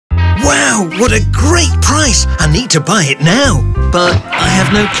what a great price! I need to buy it now. But I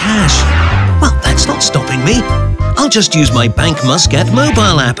have no cash. Well, that's not stopping me. I'll just use my Bank Muscat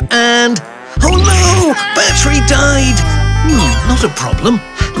mobile app and... Oh no! Battery died! Not a problem.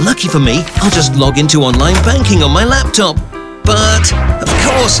 Lucky for me, I'll just log into online banking on my laptop. But, of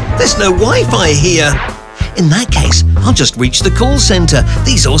course, there's no Wi-Fi here. In that case, I'll just reach the call center.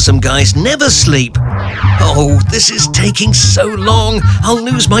 These awesome guys never sleep. Oh, this is taking so long. I'll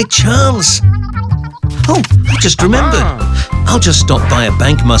lose my chance. Oh, I just remembered. I'll just stop by a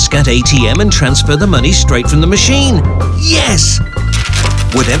Bank Muscat ATM and transfer the money straight from the machine. Yes!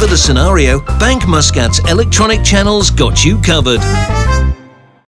 Whatever the scenario, Bank Muscat's electronic channels got you covered.